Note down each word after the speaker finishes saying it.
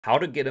How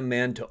to get a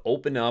man to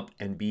open up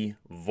and be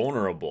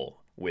vulnerable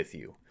with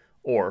you,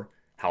 or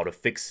how to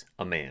fix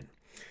a man.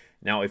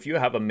 Now, if you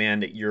have a man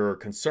that you're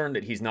concerned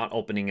that he's not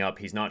opening up,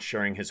 he's not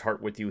sharing his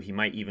heart with you, he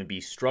might even be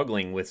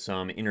struggling with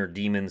some inner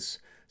demons,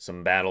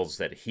 some battles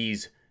that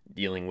he's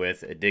dealing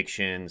with,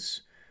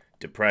 addictions,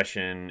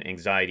 depression,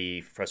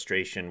 anxiety,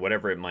 frustration,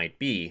 whatever it might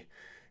be,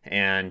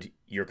 and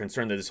you're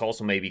concerned that this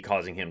also may be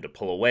causing him to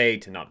pull away,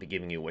 to not be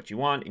giving you what you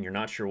want, and you're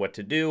not sure what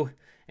to do,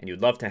 and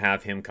you'd love to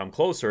have him come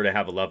closer to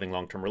have a loving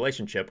long-term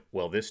relationship,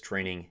 well, this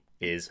training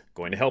is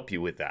going to help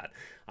you with that.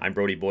 I'm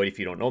Brody Boyd. If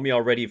you don't know me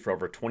already, for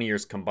over 20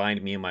 years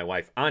combined, me and my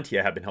wife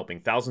Antia have been helping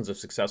thousands of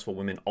successful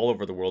women all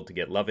over the world to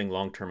get loving,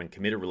 long-term, and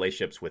committed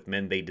relationships with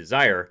men they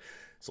desire.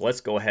 So let's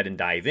go ahead and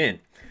dive in.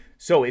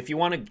 So if you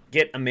want to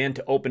get a man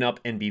to open up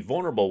and be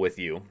vulnerable with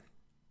you,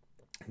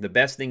 the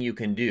best thing you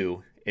can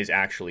do is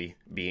actually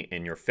be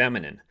in your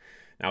feminine.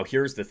 Now,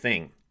 here's the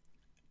thing.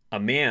 A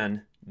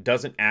man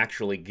doesn't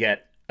actually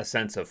get a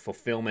sense of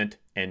fulfillment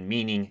and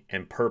meaning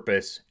and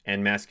purpose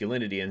and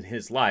masculinity in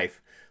his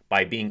life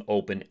by being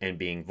open and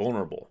being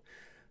vulnerable.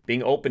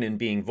 Being open and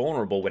being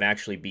vulnerable would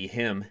actually be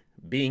him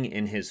being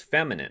in his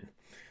feminine.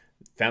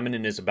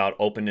 Feminine is about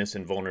openness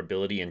and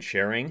vulnerability and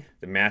sharing.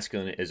 The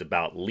masculine is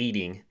about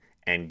leading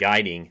and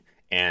guiding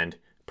and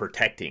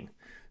protecting.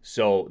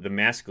 So the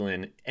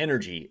masculine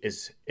energy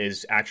is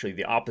actually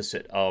the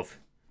opposite of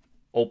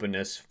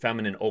openness,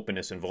 feminine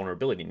openness and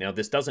vulnerability. Now,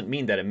 this doesn't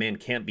mean that a man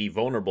can't be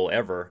vulnerable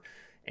ever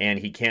and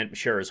he can't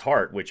share his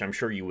heart, which I'm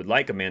sure you would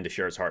like a man to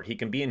share his heart. He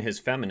can be in his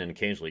feminine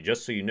occasionally,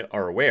 just so you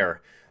are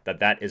aware that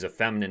that is a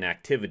feminine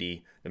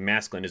activity. The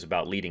masculine is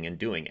about leading and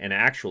doing. And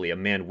actually, a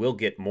man will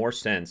get more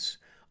sense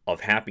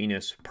of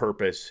happiness,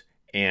 purpose,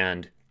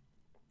 and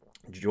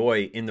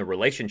joy in the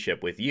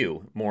relationship with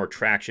you, more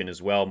attraction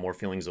as well, more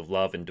feelings of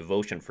love and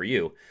devotion for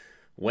you,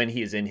 when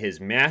he is in his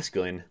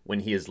masculine, when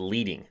he is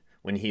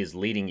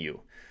leading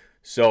you.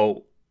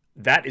 So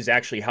that is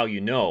actually how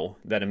you know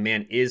that a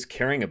man is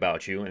caring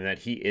about you and that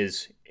he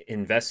is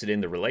invested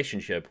in the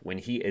relationship, when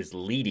he is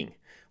leading,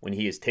 when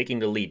he is taking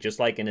the lead. Just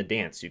like in a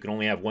dance, you can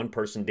only have one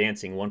person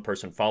dancing, one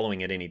person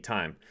following at any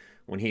time.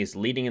 When he is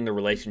leading in the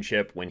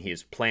relationship, when he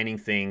is planning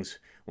things,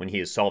 when he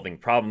is solving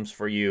problems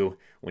for you,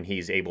 when he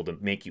is able to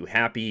make you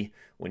happy,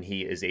 when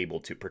he is able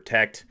to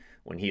protect,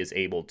 when he is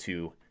able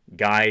to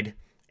guide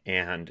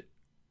and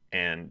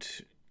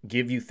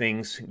give you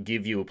things,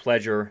 give you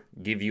pleasure,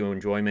 give you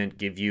enjoyment,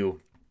 give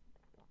you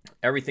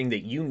everything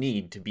that you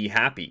need to be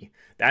happy.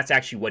 That's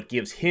actually what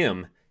gives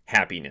him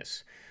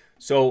happiness.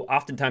 So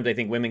oftentimes I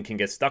think women can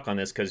get stuck on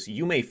this because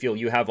you may feel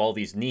you have all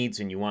these needs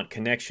and you want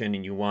connection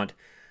and you want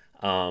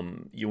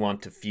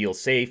to feel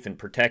safe and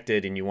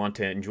protected and you want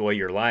to enjoy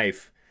your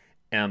life.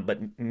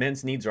 But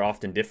men's needs are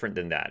often different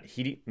than that.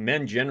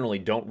 Men generally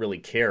don't really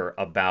care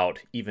about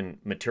even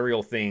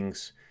material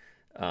things,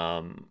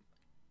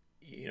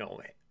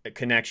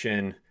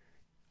 connection,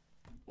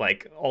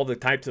 like all the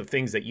types of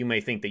things that you may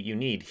think that you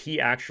need.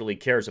 He actually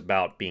cares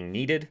about being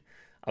needed,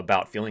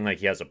 about feeling like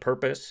he has a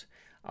purpose,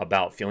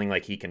 about feeling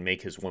like he can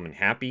make his woman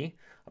happy,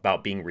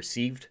 about being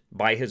received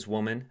by his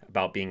woman,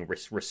 about being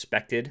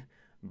respected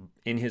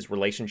in his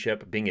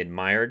relationship, being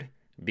admired,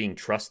 being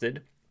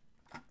trusted.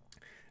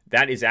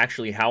 That is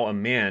actually how a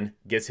man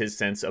gets his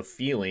sense of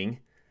feeling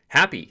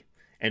happy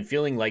and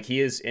feeling like he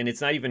is. And it's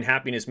not even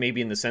happiness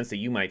maybe in the sense that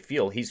you might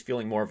feel. He's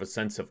feeling more of a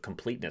sense of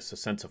completeness, a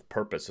sense of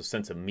purpose, a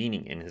sense of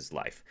meaning in his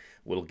life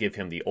will give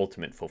him the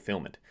ultimate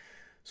fulfillment.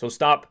 So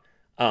stop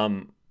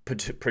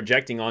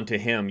projecting onto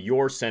him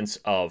your sense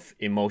of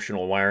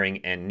emotional wiring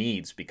and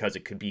needs, because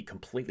it could be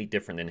completely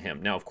different than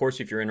him. Now, of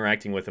course, if you're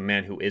interacting with a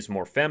man who is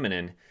more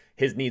feminine,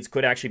 his needs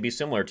could actually be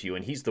similar to you.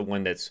 And he's the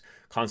one that's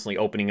constantly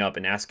opening up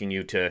and asking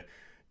you to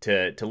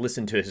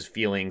listen to his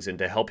feelings and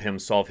to help him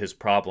solve his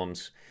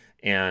problems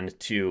and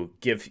to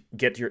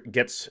get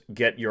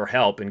your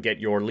help and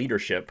get your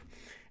leadership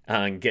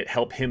and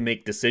help him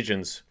make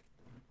decisions.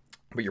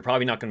 But you're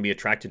probably not going to be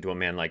attracted to a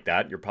man like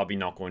that. You're probably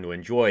not going to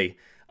enjoy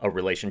a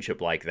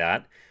relationship like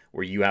that,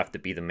 where you have to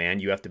be the man,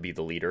 you have to be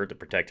the leader, the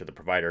protector, the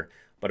provider.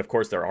 But of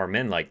course, there are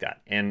men like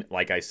that. And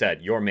like I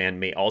said, your man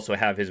may also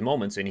have his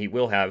moments, and he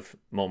will have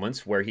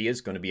moments where he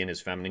is going to be in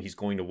his feminine. He's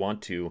going to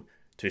want to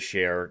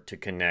share, to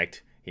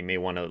connect. He may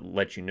want to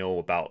let you know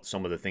about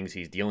some of the things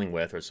he's dealing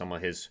with or some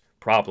of his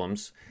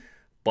problems,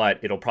 but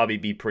it'll probably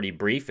be pretty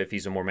brief if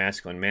he's a more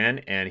masculine man,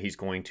 and he's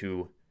going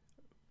to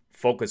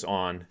focus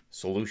on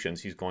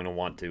solutions. He's going to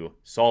want to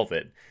solve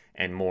it,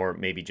 and more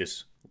maybe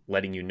just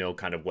letting you know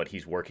kind of what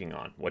he's working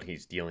on, what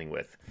he's dealing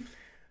with,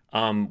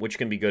 which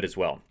can be good as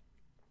well.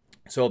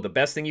 So the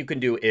best thing you can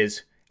do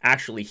is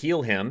actually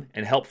heal him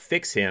and help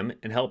fix him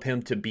and help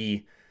him to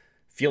be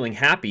feeling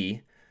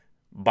happy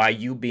by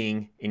you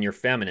being in your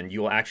feminine.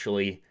 You will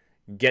actually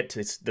get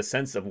to the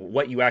sense of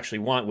what you actually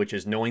want, which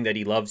is knowing that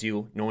he loves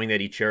you, knowing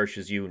that he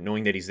cherishes you,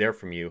 knowing that he's there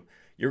for you.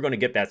 You're going to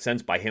get that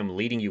sense by him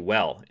leading you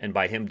well and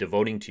by him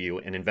devoting to you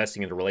and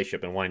investing in the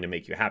relationship and wanting to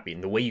make you happy.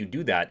 And the way you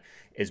do that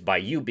is by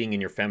you being in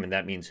your feminine.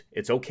 That means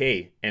it's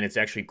okay and it's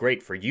actually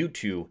great for you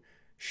to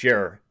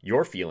share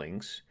your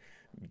feelings,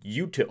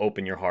 you to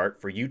open your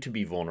heart, for you to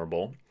be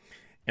vulnerable,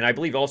 And I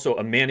believe also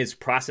a man is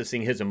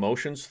processing his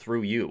emotions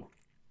through you.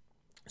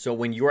 So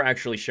when you're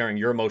actually sharing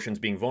your emotions,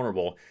 being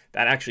vulnerable,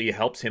 that actually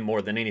helps him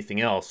more than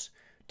anything else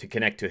to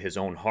connect to his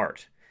own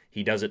heart.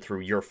 He does it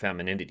through your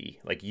femininity.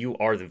 Like, you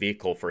are the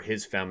vehicle for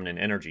his feminine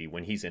energy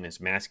when he's in his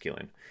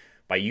masculine,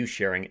 by you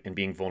sharing and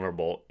being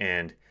vulnerable,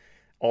 and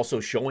also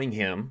showing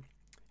him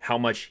how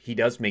much he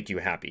does make you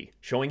happy,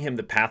 showing him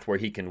the path where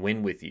he can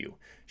win with you,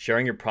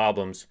 sharing your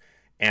problems,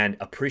 and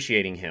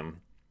appreciating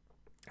him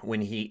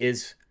when he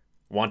is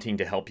wanting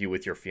to help you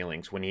with your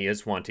feelings, when he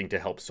is wanting to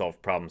help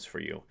solve problems for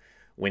you,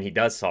 when he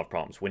does solve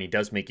problems, when he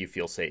does make you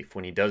feel safe,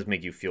 when he does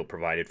make you feel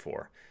provided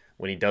for,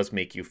 when he does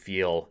make you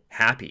feel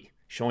happy,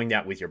 showing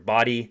that with your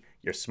body,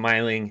 your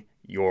smiling,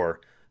 your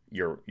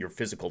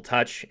physical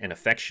touch and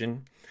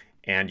affection,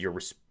 and your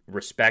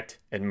respect,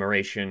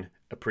 admiration,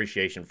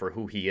 appreciation for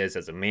who he is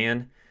as a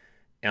man.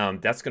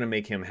 That's going to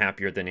make him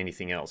happier than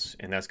anything else,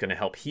 and that's going to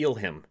help heal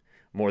him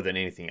more than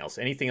anything else.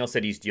 Anything else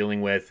that he's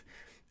dealing with,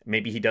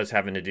 maybe he does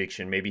have an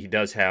addiction, maybe he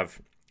does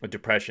have a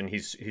depression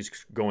he's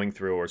going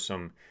through, or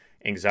some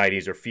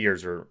anxieties or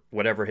fears, or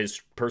whatever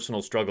his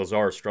personal struggles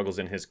are, struggles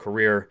in his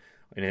career,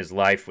 in his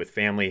life, with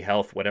family,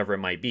 health, whatever it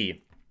might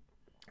be.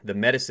 The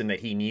medicine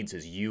that he needs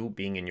is you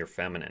being in your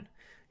feminine.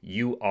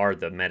 You are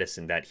the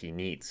medicine that he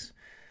needs.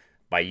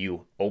 By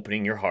you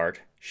opening your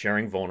heart,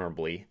 sharing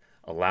vulnerably,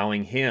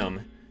 allowing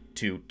him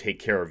to take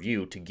care of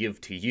you, to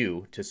give to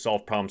you, to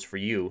solve problems for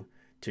you,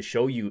 to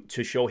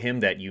show him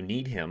that you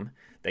need him,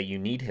 that you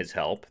need his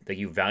help, that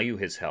you value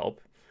his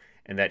help,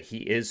 and that he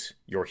is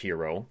your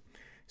hero,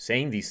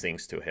 saying these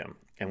things to him.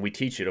 And we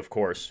teach it, of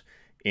course,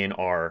 in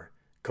our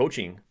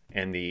coaching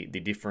and the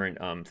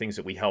different things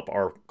that we help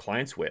our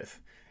clients with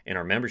in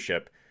our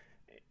memberships,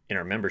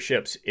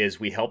 is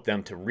we help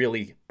them to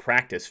really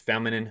practice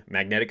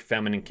magnetic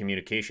feminine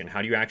communication.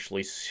 How do you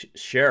actually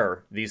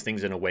share these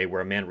things in a way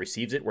where a man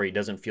receives it, where he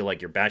doesn't feel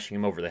like you're bashing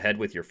him over the head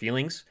with your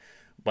feelings,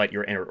 but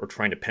or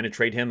trying to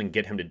penetrate him and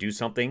get him to do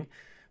something,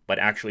 but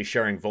actually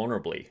sharing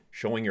vulnerably,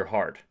 showing your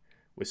heart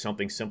with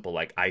something simple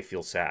like, I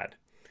feel sad,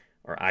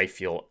 or I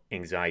feel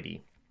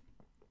anxiety,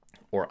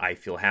 or I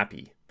feel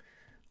happy,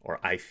 or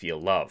I feel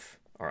love,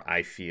 or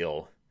I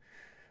feel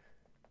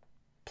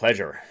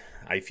pleasure,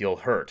 I feel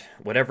hurt,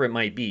 whatever it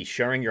might be.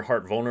 Sharing your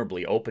heart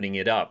vulnerably, opening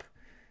it up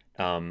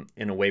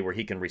in a way where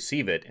he can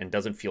receive it and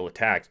doesn't feel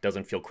attacked,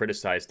 doesn't feel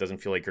criticized, doesn't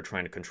feel like you're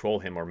trying to control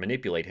him or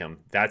manipulate him.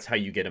 That's how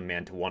you get a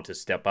man to want to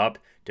step up,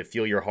 to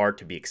feel your heart,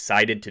 to be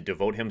excited, to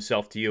devote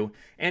himself to you.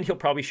 And he'll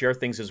probably share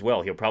things as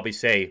well. He'll probably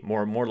say,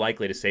 more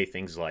likely to say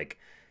things like,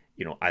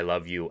 I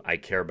love you, I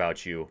care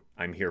about you,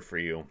 I'm here for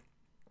you.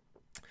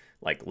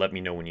 Like, let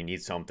me know when you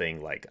need something.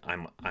 Like, I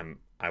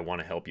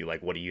want to help you.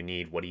 Like, what do you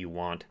need? What do you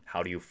want?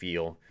 How do you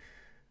feel?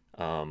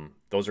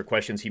 Those are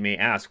questions he may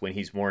ask when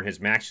he's more in his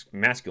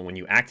masculine, when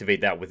you activate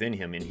that within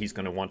him, and he's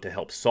going to want to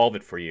help solve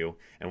it for you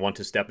and want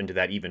to step into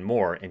that even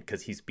more, and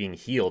because he's being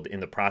healed in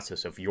the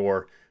process of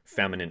your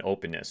feminine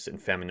openness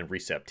and feminine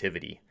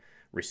receptivity,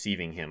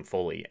 receiving him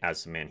fully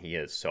as the man he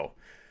is. So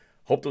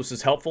hope this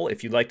is helpful.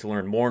 If you'd like to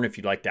learn more, and if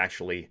you'd like to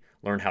actually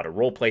learn how to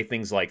role play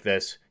things like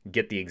this,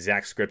 get the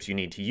exact scripts you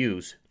need to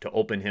use to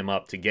open him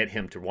up, to get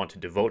him to want to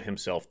devote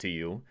himself to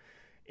you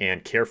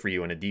and care for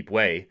you in a deep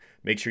way,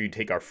 make sure you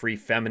take our free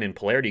feminine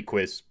polarity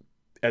quiz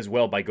as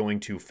well by going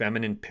to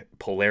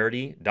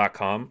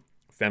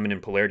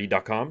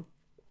femininepolarity.com,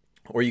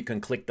 or you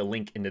can click the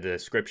link in the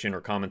description or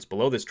comments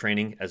below this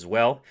training as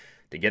well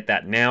to get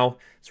that now.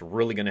 It's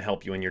really going to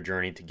help you in your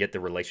journey to get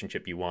the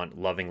relationship you want,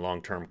 loving,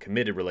 long-term,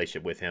 committed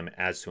relationship with him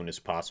as soon as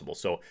possible.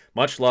 So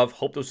much love.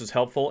 Hope this was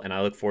helpful, and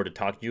I look forward to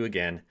talking to you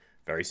again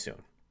very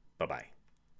soon. Bye-bye.